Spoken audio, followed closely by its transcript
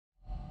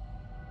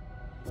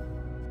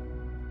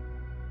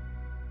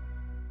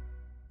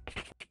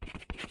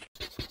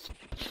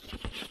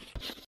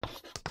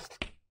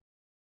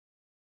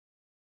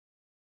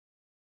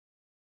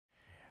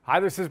Hi,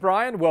 this is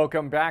Brian.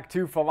 Welcome back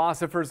to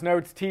Philosopher's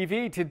Notes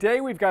TV.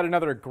 Today we've got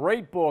another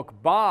great book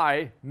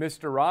by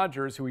Mr.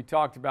 Rogers, who we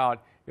talked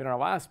about in our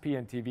last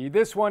PNTV.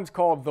 This one's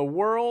called The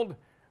World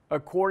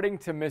According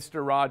to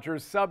Mr.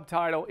 Rogers,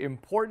 subtitle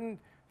Important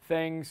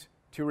Things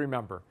to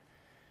Remember.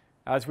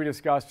 As we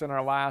discussed in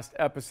our last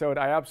episode,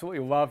 I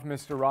absolutely love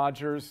Mr.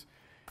 Rogers.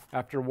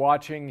 After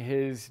watching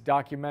his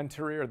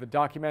documentary, or the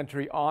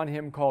documentary on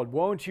him called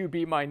Won't You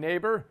Be My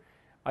Neighbor,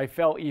 I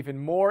fell even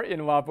more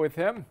in love with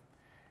him.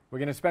 We're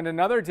going to spend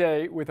another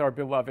day with our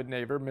beloved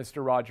neighbor,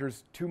 Mr.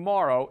 Rogers,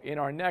 tomorrow in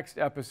our next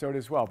episode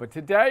as well. But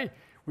today,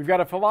 we've got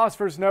a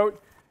philosopher's note,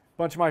 a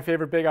bunch of my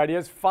favorite big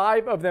ideas,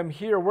 5 of them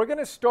here. We're going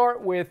to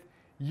start with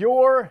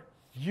your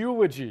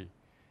eulogy.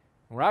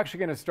 We're actually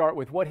going to start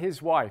with what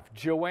his wife,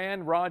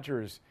 Joanne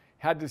Rogers,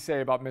 had to say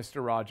about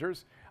Mr.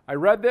 Rogers. I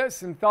read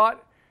this and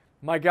thought,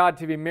 my God,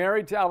 to be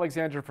married to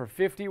Alexandra for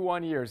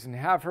 51 years and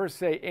have her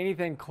say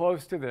anything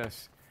close to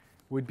this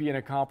would be an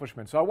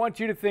accomplishment. So I want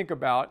you to think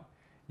about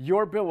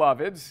your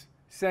beloveds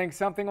saying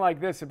something like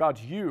this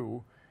about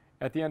you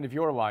at the end of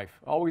your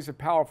life. Always a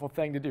powerful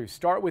thing to do.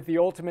 Start with the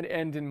ultimate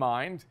end in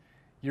mind,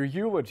 your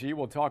eulogy.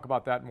 We'll talk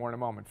about that more in a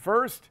moment.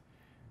 First,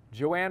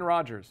 Joanne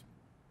Rogers.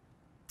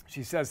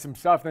 She says some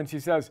stuff, then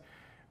she says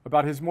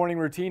about his morning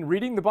routine.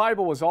 Reading the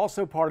Bible was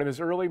also part of his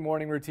early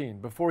morning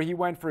routine before he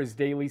went for his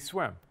daily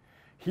swim.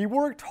 He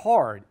worked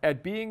hard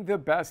at being the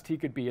best he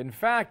could be. In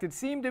fact, it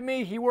seemed to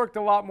me he worked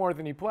a lot more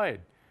than he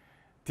played.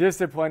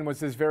 Discipline was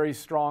his very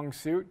strong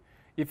suit.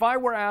 If I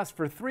were asked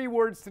for 3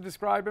 words to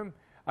describe him,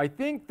 I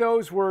think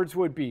those words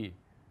would be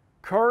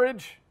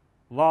courage,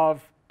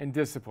 love, and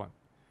discipline.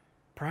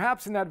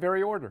 Perhaps in that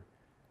very order.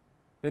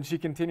 Then she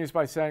continues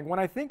by saying, when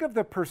I think of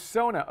the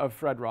persona of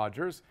Fred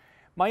Rogers,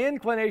 my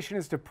inclination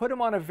is to put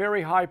him on a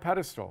very high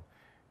pedestal,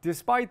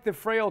 despite the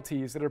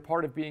frailties that are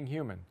part of being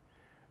human.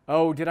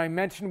 Oh, did I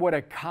mention what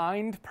a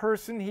kind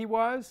person he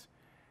was?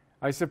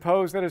 I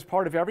suppose that is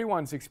part of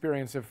everyone's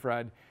experience of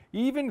Fred,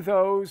 even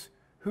those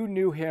who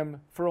knew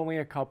him for only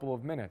a couple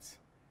of minutes.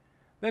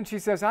 Then she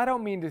says, I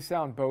don't mean to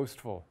sound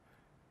boastful,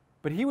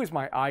 but he was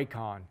my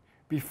icon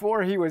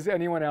before he was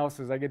anyone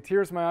else's. I get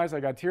tears in my eyes. I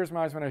got tears in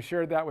my eyes when I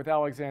shared that with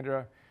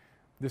Alexandra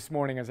this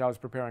morning as I was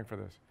preparing for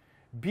this.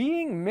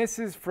 Being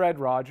Mrs. Fred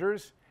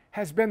Rogers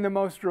has been the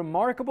most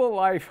remarkable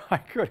life I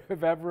could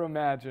have ever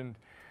imagined.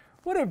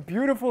 What a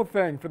beautiful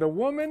thing for the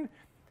woman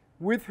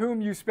with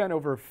whom you spent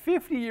over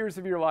 50 years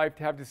of your life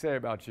to have to say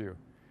about you.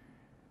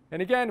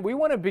 And again, we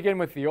want to begin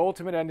with the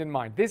ultimate end in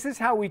mind. This is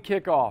how we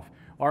kick off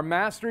our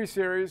Mastery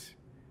series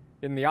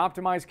in the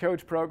Optimized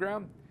Coach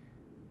program,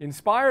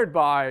 inspired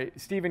by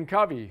Stephen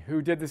Covey,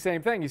 who did the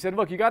same thing. He said,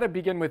 look, you got to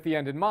begin with the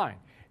end in mind.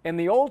 And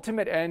the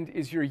ultimate end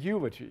is your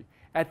eulogy.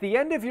 At the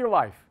end of your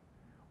life,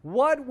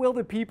 what will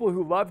the people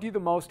who loved you the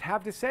most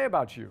have to say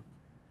about you?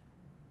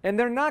 And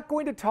they're not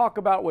going to talk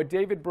about what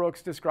David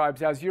Brooks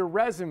describes as your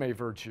resume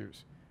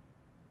virtues,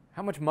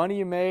 how much money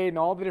you made and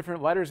all the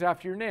different letters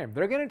after your name.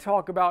 They're going to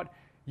talk about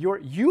your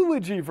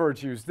eulogy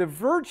virtues, the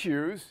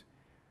virtues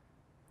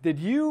that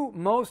you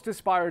most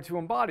aspire to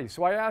embody.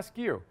 So I ask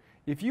you,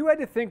 if you had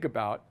to think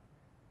about,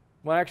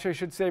 well, actually I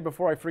should say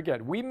before I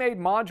forget, we made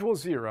Module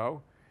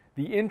 0,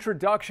 the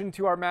introduction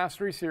to our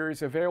Mastery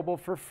series, available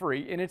for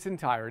free in its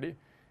entirety.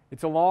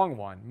 It's a long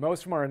one.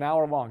 Most of them are an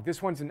hour long.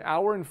 This one's an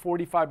hour and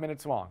 45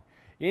 minutes long,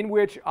 in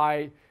which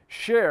I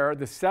share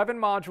the 7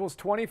 modules,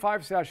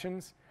 25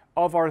 sessions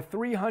of our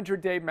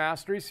 300-day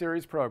Mastery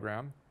series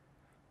program,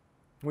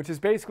 which is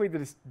basically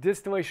the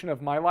distillation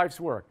of my life's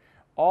work.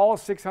 All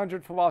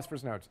 600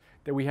 Philosopher's Notes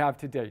that we have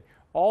to date.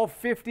 All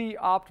 50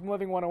 Optimal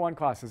Living 101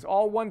 classes.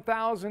 All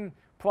 1,000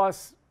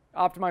 plus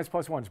Optimized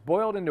Plus Ones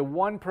boiled into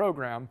one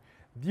program.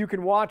 You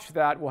can watch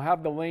that. We'll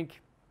have the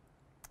link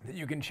that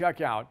you can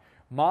check out.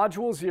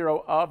 Module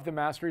 0 of the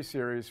Mastery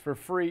series for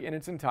free in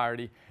its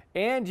entirety.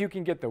 And you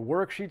can get the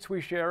worksheets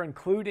we share,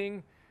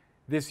 including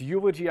this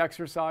eulogy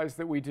exercise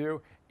that we do.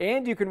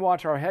 And you can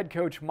watch our head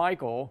coach,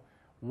 Michael,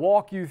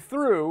 walk you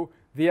through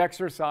the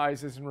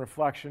exercises and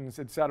reflections,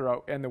 etc.,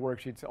 and the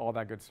worksheets, all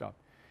that good stuff.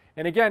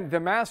 And again, the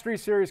Mastery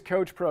Series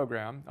Coach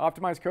Program,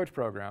 Optimized Coach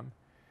Program,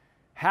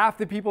 half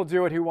the people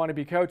do it who want to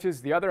be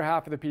coaches, the other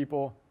half of the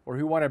people, or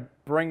who want to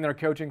bring their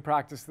coaching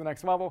practice to the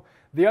next level,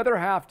 the other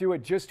half do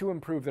it just to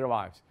improve their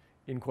lives,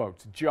 in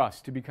quotes,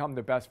 just to become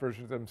the best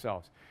version of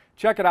themselves.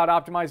 Check it out,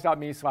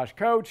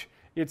 optimize.me/coach,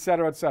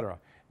 etc., etc.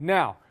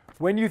 Now,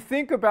 when you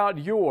think about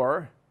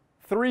your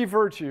 3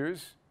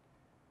 virtues,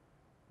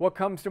 what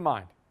comes to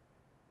mind?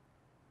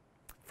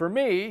 For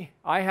me,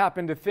 I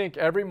happen to think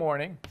every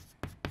morning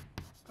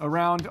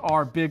around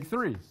our big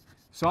 3.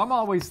 So I'm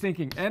always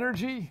thinking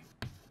energy,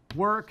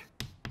 work,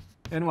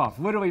 and love.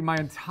 Literally my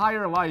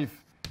entire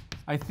life,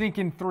 I think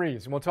in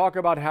 3s. And we'll talk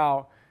about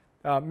how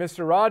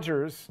Mr.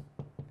 Rogers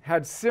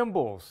had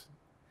symbols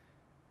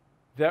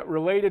that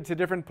related to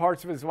different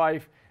parts of his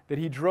life, that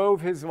he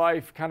drove his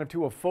life kind of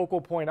to a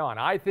focal point on.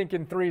 I think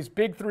in 3s,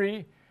 big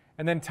 3,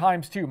 and then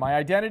times 2. My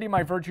identity,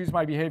 my virtues,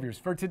 my behaviors.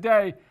 For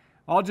today,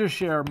 I'll just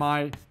share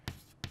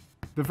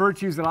the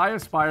virtues that I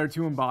aspire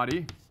to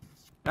embody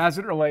as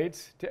it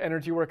relates to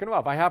energy, work, and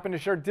love. I happen to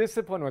share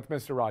discipline with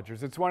Mr.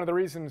 Rogers. It's one of the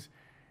reasons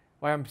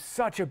why I'm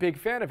such a big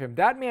fan of him.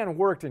 That man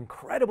worked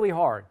incredibly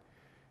hard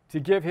to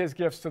give his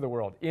gifts to the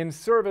world, in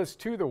service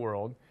to the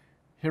world,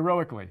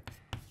 heroically.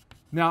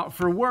 Now,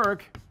 for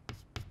work,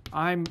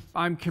 I'm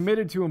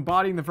committed to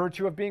embodying the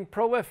virtue of being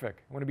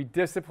prolific. I want to be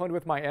disciplined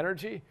with my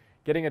energy,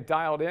 getting it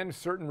dialed in,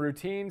 certain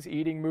routines,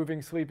 eating,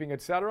 moving, sleeping,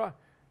 etc.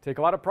 Take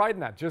a lot of pride in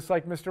that, just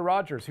like Mr.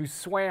 Rogers, who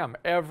swam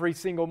every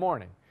single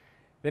morning.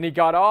 Then he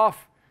got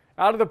off,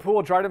 out of the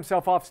pool, dried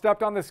himself off,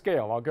 stepped on the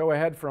scale. I'll go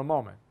ahead for a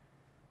moment.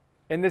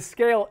 And the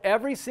scale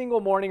every single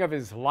morning of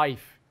his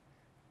life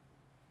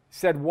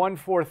said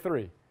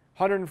 143,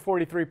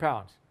 143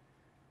 pounds.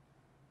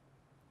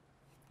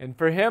 And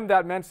for him,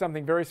 that meant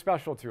something very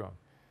special to him.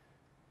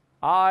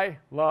 I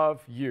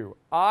love you.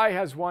 I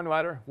has one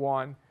letter,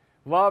 1.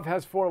 Love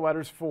has 4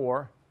 letters,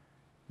 4.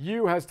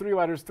 You has 3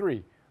 letters,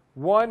 3.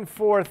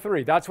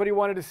 143. That's what he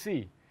wanted to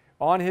see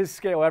on his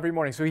scale every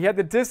morning. So he had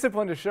the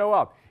discipline to show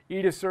up,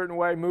 eat a certain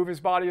way, move his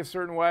body a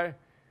certain way,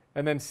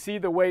 and then see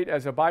the weight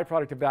as a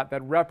byproduct of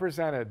that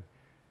represented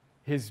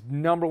his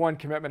number one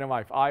commitment in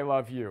life. I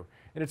love you.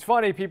 And it's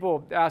funny,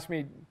 people ask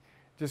me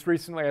just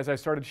recently as I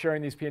started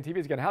sharing these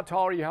PNTVs again, how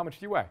tall are you? How much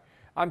do you weigh?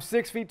 I'm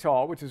 6 feet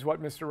tall, which is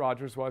what Mr.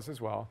 Rogers was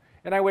as well.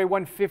 And I weigh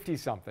 150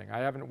 something. I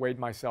haven't weighed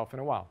myself in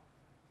a while.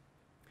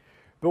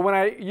 But when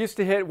I used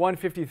to hit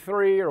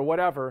 153 or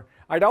whatever,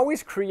 I'd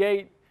always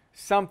create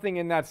something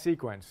in that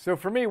sequence. So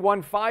for me,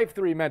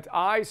 153 meant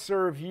I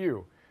serve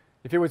you.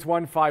 If it was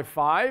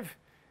 155,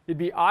 it'd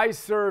be I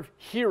serve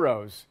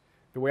heroes,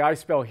 the way I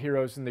spell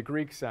heroes in the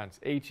Greek sense,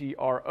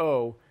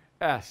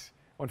 H-E-R-O-S.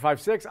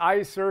 156,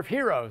 I serve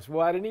heroes.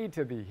 We'll add an E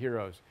to the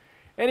heroes.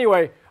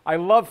 Anyway, I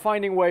love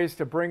finding ways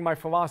to bring my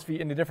philosophy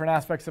into different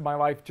aspects of my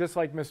life, just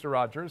like Mr.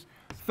 Rogers.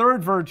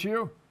 Third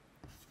virtue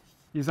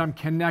is I'm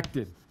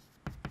connected.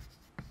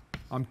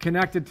 I'm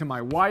connected to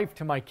my wife,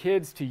 to my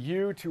kids, to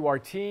you, to our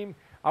team.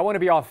 I want to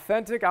be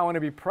authentic. I want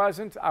to be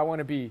present. I want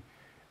to be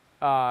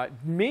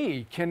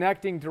me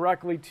connecting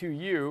directly to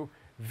you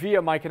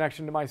via my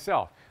connection to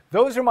myself.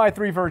 Those are my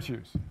 3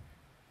 virtues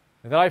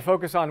that I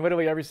focus on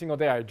literally every single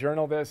day. I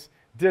journal this: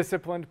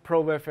 disciplined,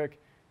 prolific,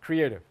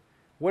 creative.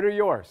 What are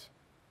yours?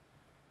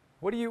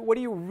 What do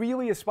you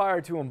really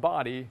aspire to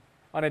embody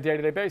on a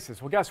day-to-day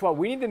basis? Well, guess what?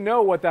 We need to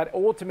know what that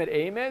ultimate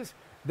aim is.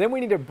 Then we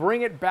need to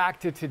bring it back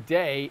to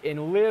today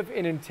and live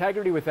in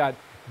integrity with that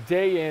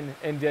day in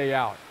and day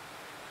out.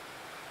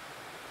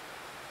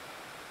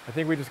 I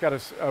think we just got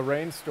a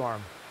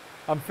rainstorm.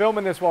 I'm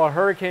filming this while a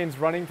hurricane's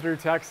running through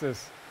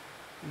Texas.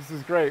 This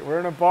is great. We're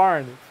in a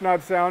barn. It's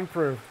not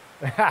soundproof.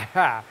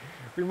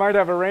 We might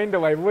have a rain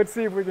delay, but let's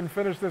see if we can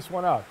finish this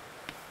one up.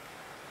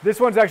 This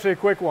one's actually a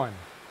quick one.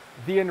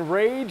 The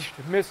Enraged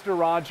Mr.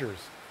 Rogers.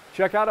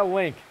 Check out a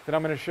link that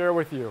I'm going to share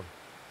with you.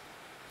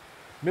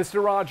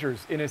 Mr.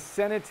 Rogers, in a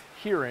Senate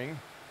hearing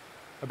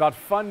about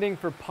funding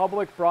for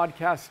public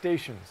broadcast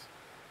stations.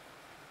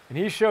 And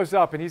he shows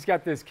up and he's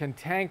got this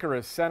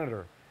cantankerous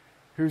senator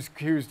who's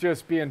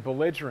just being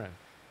belligerent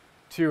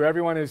to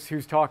everyone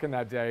who's talking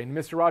that day. And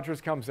Mr.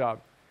 Rogers comes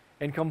up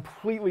and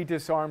completely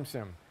disarms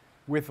him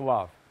with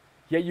love.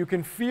 Yet you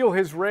can feel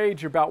his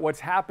rage about what's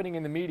happening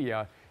in the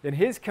media and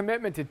his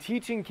commitment to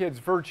teaching kids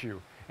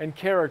virtue and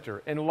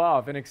character and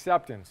love and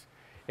acceptance.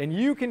 And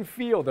you can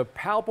feel the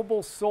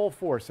palpable soul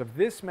force of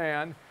this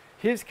man,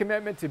 his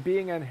commitment to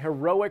being an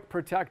heroic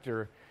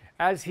protector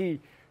as he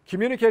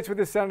communicates with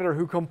the senator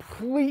who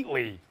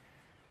completely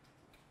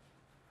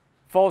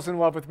falls in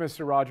love with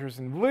Mr. Rogers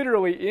and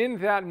literally in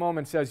that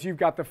moment says, "You've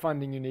got the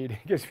funding you need."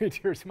 It gives me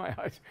tears in my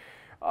eyes.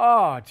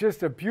 Oh,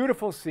 just a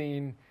beautiful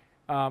scene.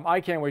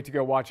 I can't wait to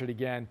go watch it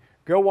again.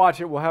 Go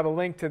watch it. We'll have a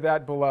link to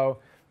that below.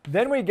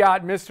 Then we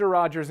got Mr.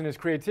 Rogers and his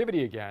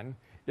creativity again.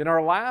 In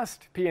our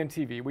last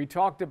PNTV, we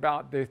talked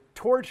about the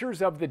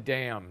tortures of the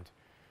damned,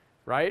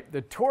 right?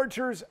 The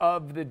tortures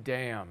of the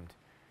damned.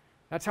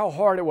 That's how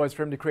hard it was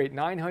for him to create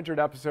 900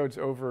 episodes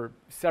over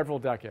several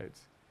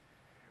decades.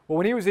 Well,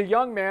 when he was a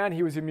young man,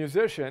 he was a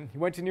musician. He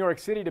went to New York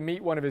City to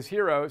meet one of his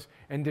heroes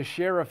and to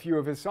share a few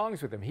of his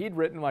songs with him. He'd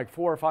written like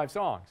 4 or 5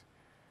 songs.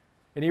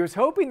 And he was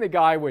hoping the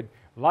guy would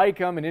like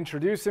him and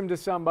introduce him to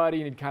somebody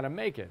and he'd kind of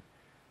make it.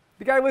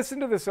 The guy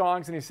listened to the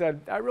songs and he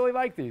said, "I really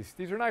like these.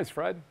 These are nice,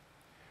 Fred.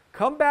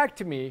 Come back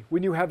to me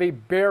when you have a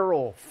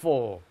barrel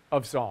full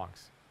of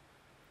songs."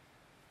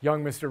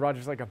 Young Mr.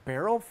 Rogers like, "A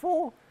barrel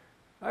full?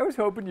 I was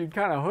hoping you'd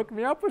kind of hook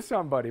me up with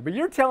somebody. But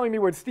you're telling me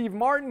what Steve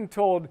Martin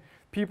told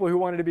people who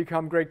wanted to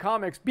become great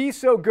comics: be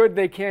so good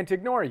they can't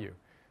ignore you."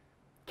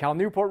 Cal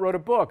Newport wrote a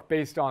book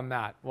based on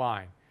that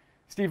line.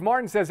 Steve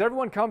Martin says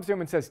everyone comes to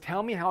him and says,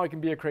 "Tell me how I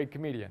can be a great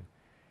comedian."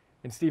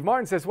 And Steve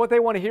Martin says what they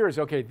want to hear is,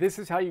 "Okay, this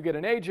is how you get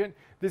an agent,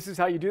 this is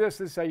how you do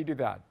this is how you do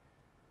that."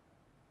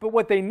 But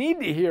what they need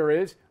to hear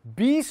is,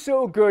 be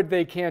so good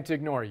they can't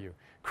ignore you.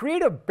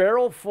 Create a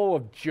barrel full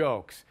of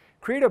jokes.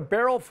 Create a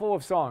barrel full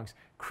of songs.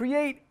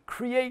 Create.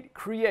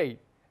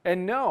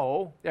 And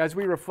know, as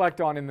we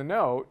reflect on in the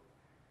note,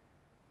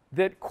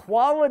 that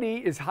quality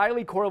is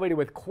highly correlated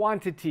with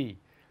quantity.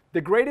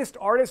 The greatest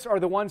artists are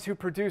the ones who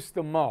produce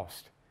the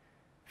most.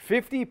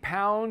 50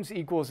 pounds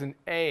equals an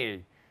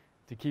A,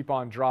 to keep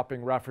on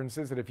dropping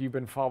references that if you've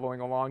been following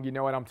along, you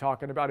know what I'm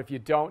talking about. If you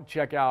don't,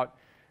 check out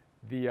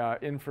the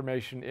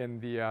information in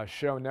the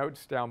show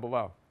notes down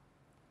below.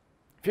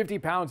 50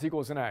 pounds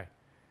equals an A.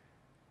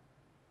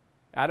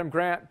 Adam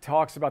Grant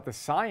talks about the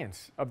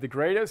science of the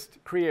greatest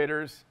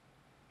creators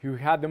who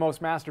had the most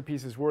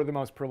masterpieces were the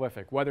most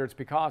prolific, whether it's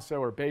Picasso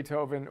or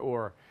Beethoven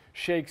or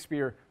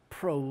Shakespeare,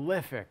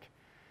 prolific.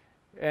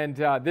 And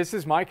this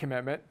is my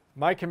commitment.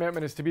 My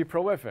commitment is to be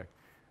prolific.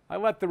 I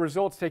let the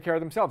results take care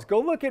of themselves. Go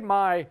look at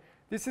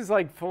this is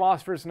like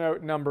Philosopher's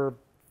Note number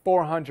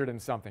 400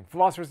 and something,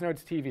 Philosopher's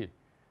Notes TV.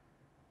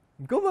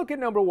 Go look at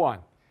number 1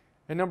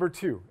 and number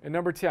 2 and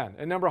number 10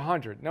 and number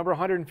 100, number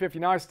 150.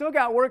 Now, I still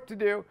got work to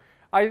do.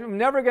 I'm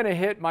never going to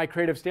hit my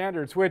creative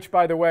standards, which,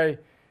 by the way,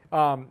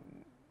 Mr.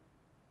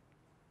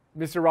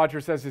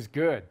 Rogers says is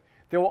good.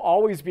 There will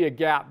always be a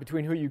gap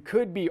between who you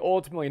could be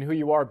ultimately and who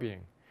you are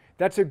being.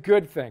 That's a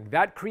good thing.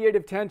 That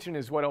creative tension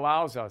is what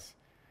allows us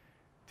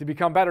to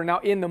become better. Now,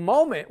 in the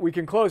moment, we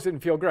can close it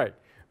and feel great.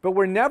 But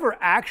we're never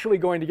actually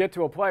going to get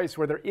to a place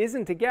where there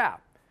isn't a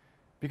gap,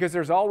 because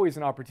there's always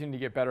an opportunity to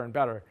get better and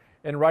better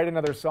and write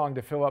another song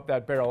to fill up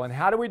that barrel. And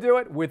how do we do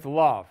it? With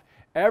love.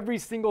 Every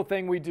single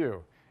thing we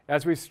do,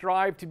 as we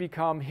strive to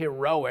become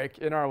heroic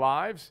in our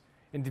lives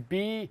and to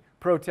be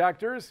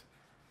protectors,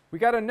 we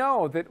got to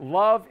know that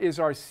love is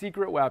our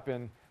secret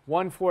weapon.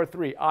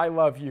 143, I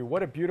love you.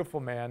 What a beautiful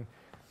man.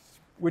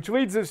 Which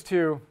leads us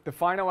to the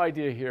final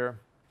idea here.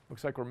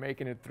 Looks like we're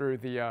making it through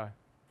the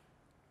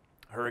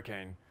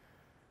hurricane.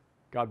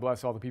 God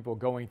bless all the people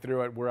going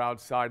through it. We're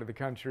outside of the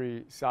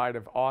countryside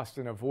of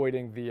Austin,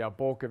 avoiding the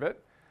bulk of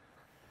it.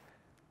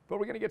 But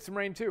we're going to get some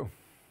rain too.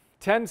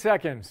 10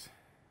 seconds.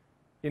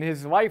 In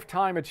his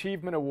Lifetime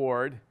Achievement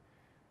Award,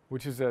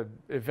 which is an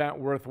event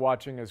worth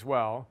watching as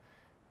well,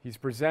 he's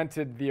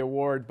presented the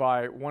award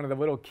by one of the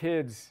little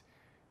kids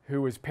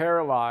who was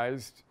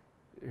paralyzed,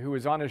 who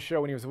was on his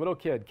show when he was a little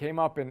kid, came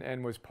up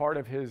and was part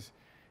of his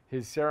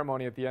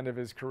ceremony at the end of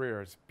his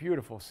career. It's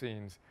beautiful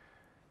scenes.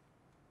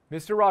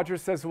 Mr.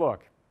 Rogers says,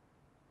 look,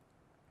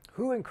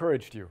 who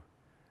encouraged you?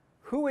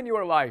 Who in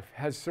your life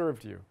has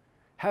served you,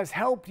 has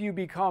helped you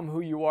become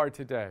who you are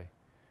today?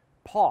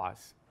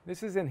 Pause.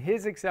 This is in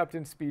his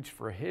acceptance speech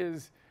for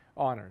his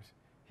honors.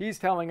 He's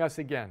telling us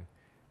again,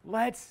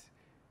 let's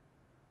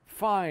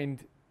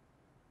find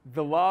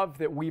the love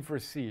that we've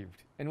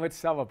received and let's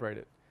celebrate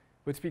it.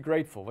 Let's be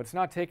grateful. Let's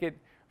not take it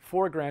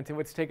for granted.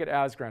 Let's take it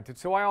as granted.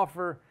 So I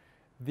offer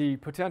the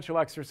potential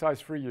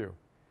exercise for you.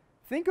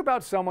 Think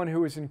about someone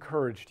who has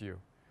encouraged you,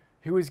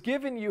 who has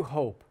given you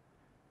hope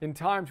in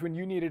times when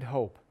you needed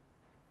hope.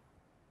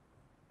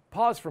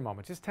 Pause for a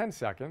moment, just 10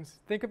 seconds.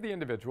 Think of the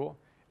individual,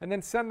 and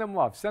then send them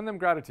love, send them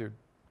gratitude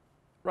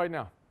right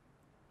now.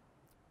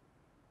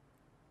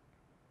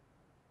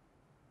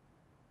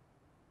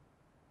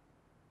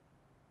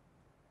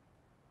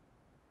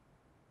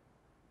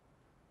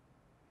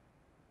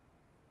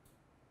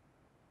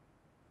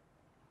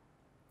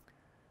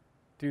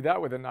 Do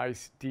that with a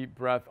nice deep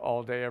breath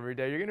all day, every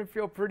day. You're going to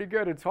feel pretty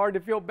good. It's hard to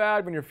feel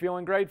bad when you're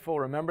feeling grateful.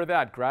 Remember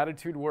that.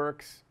 Gratitude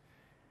works.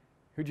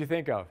 Who'd you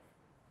think of?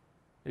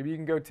 Maybe you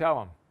can go tell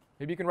them.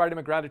 Maybe you can write them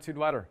a gratitude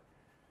letter.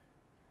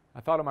 I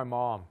thought of my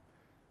mom.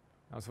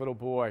 When I was a little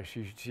boy.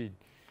 She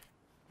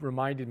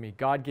reminded me,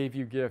 God gave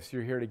you gifts.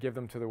 You're here to give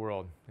them to the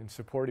world, and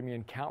supported me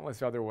in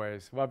countless other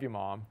ways. Love you,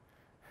 Mom.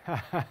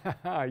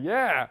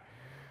 Yeah.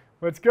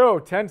 Let's go.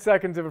 10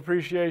 seconds of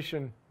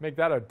appreciation. Make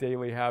that a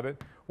daily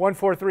habit.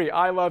 143,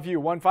 I love you.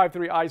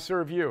 153, I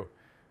serve you.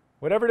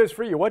 Whatever it is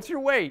for you. What's your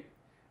weight?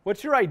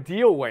 What's your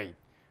ideal weight?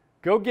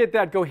 Go get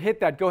that. Go hit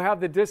that. Go have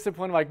the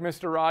discipline like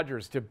Mr.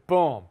 Rogers to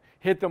boom,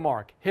 hit the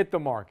mark, hit the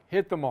mark,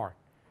 hit the mark.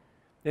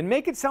 And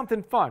make it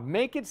something fun.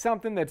 Make it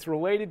something that's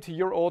related to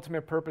your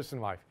ultimate purpose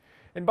in life.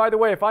 And by the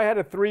way, if I had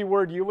a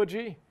 3-word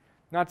eulogy,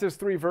 not just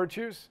 3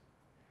 virtues,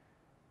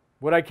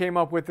 what I came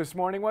up with this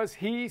morning was,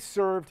 he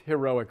served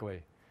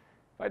heroically.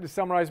 If I had to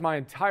summarize my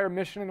entire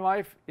mission in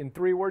life in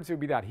 3 words, it would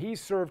be that. He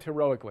served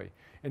heroically,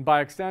 and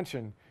by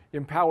extension,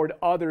 empowered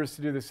others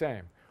to do the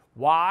same.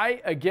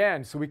 Why?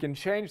 Again, so we can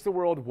change the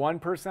world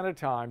 1% at a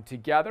time,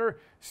 together,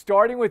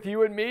 starting with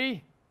you and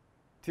me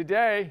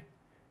today.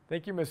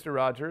 Thank you, Mr.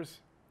 Rogers.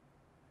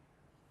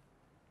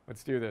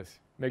 Let's do this.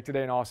 Make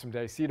today an awesome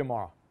day. See you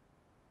tomorrow.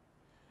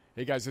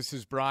 Hey guys, this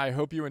is Bri. I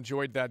hope you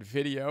enjoyed that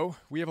video.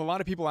 We have a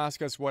lot of people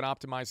ask us what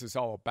Optimize is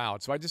all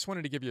about, so I just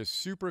wanted to give you a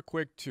super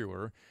quick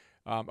tour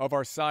of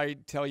our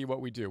site, tell you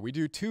what we do. We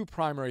do 2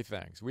 primary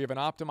things. We have an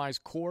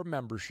Optimize core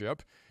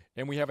membership,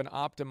 and we have an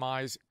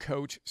Optimize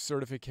coach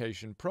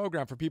certification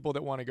program for people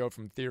that want to go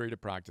from theory to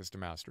practice to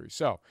mastery.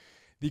 So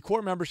the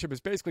core membership is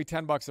basically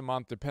 $10 a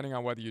month, depending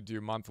on whether you do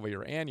monthly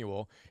or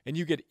annual, and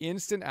you get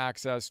instant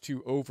access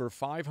to over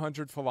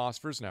 500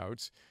 Philosopher's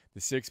Notes,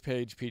 the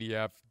 6-page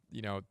PDF,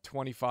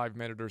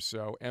 25-minute or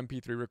so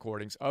MP3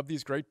 recordings of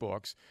these great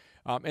books.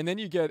 And then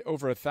you get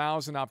over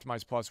 1,000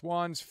 Optimize Plus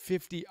 1s,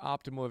 50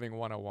 Optimal Living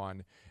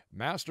 101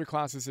 master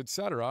classes,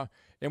 etc.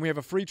 And we have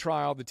a free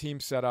trial the team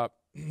set up.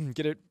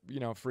 Get it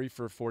free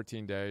for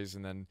 14 days,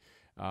 and then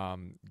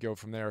go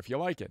from there if you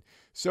like it.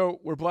 So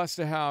we're blessed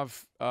to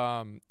have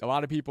a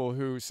lot of people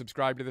who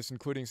subscribe to this,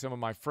 including some of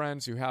my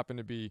friends who happen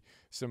to be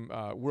some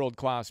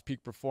world-class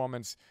peak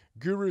performance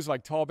gurus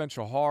like Tal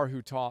Ben-Shahar,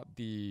 who taught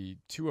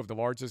two of the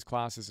largest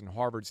classes in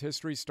Harvard's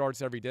history,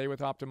 starts every day with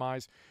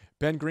Optimize.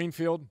 Ben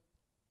Greenfield,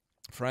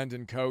 friend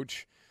and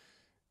coach.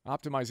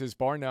 Optimize is,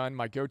 bar none,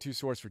 my go-to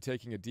source for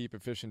taking a deep,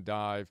 efficient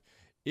dive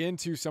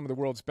into some of the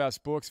world's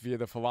best books via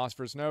the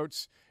Philosopher's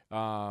Notes.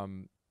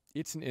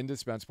 It's an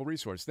indispensable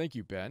resource. Thank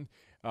you, Ben.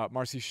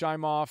 Marcy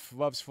Scheimoff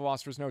loves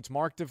Philosopher's Notes.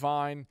 Mark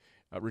Devine,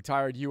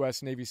 retired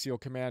U.S. Navy SEAL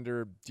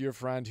commander, dear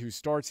friend, who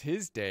starts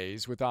his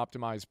days with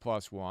Optimize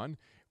 +1,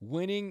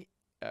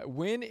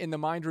 win in the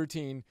mind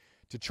routine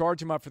to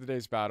charge him up for the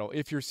day's battle.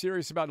 If you're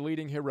serious about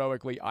leading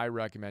heroically, I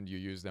recommend you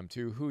use them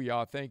too.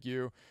 Hoo-yah, thank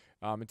you.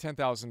 And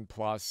 10,000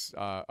 plus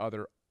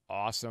other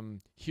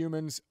awesome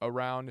humans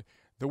around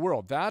the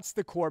world. That's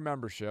the core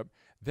membership.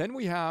 Then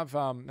we have,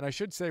 and I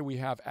should say we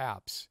have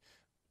apps.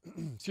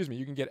 Excuse me,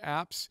 you can get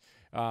apps,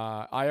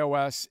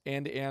 iOS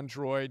and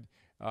Android.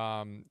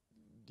 We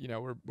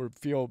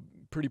feel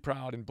pretty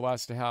proud and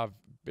blessed to have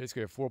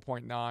basically a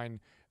 4.9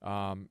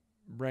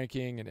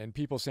 ranking and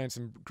people saying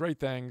some great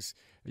things.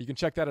 You can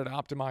check that at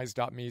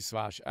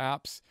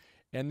optimize.me/apps.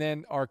 And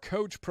then our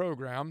coach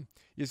program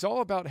is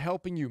all about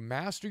helping you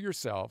master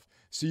yourself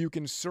so you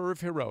can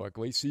serve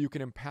heroically, so you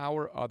can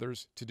empower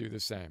others to do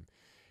the same.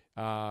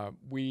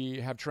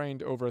 We have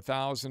trained over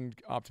 1,000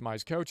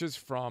 optimized coaches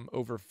from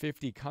over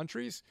 50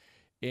 countries.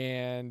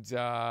 And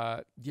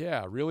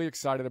really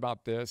excited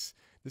about this.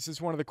 This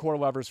is one of the core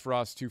levers for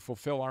us to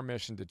fulfill our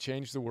mission to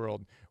change the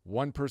world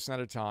one person at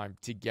a time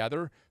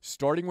together,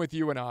 starting with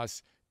you and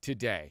us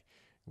today.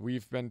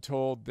 We've been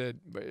told that,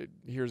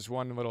 here's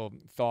one little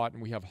thought,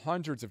 and we have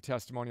hundreds of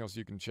testimonials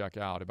you can check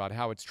out about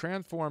how it's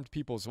transformed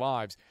people's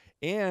lives.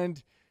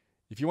 And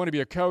if you want to be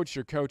a coach,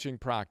 your coaching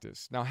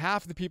practice. Now,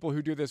 half of the people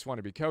who do this want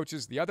to be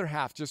coaches. The other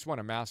half just want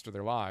to master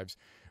their lives.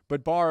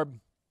 But Barb,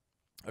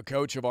 a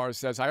coach of ours,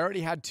 says, I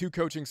already had 2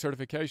 coaching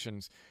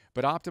certifications,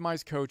 but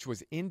Optimized Coach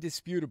was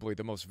indisputably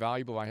the most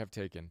valuable I have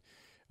taken.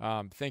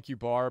 Thank you,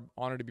 Barb.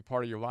 Honored to be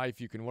part of your life.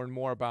 You can learn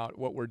more about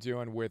what we're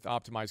doing with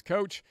Optimized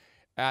Coach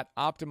at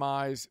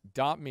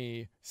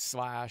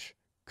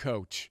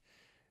optimize.me/coach.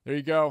 There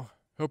you go.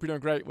 Hope you're doing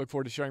great. Look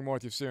forward to sharing more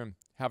with you soon.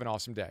 Have an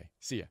awesome day.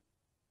 See ya.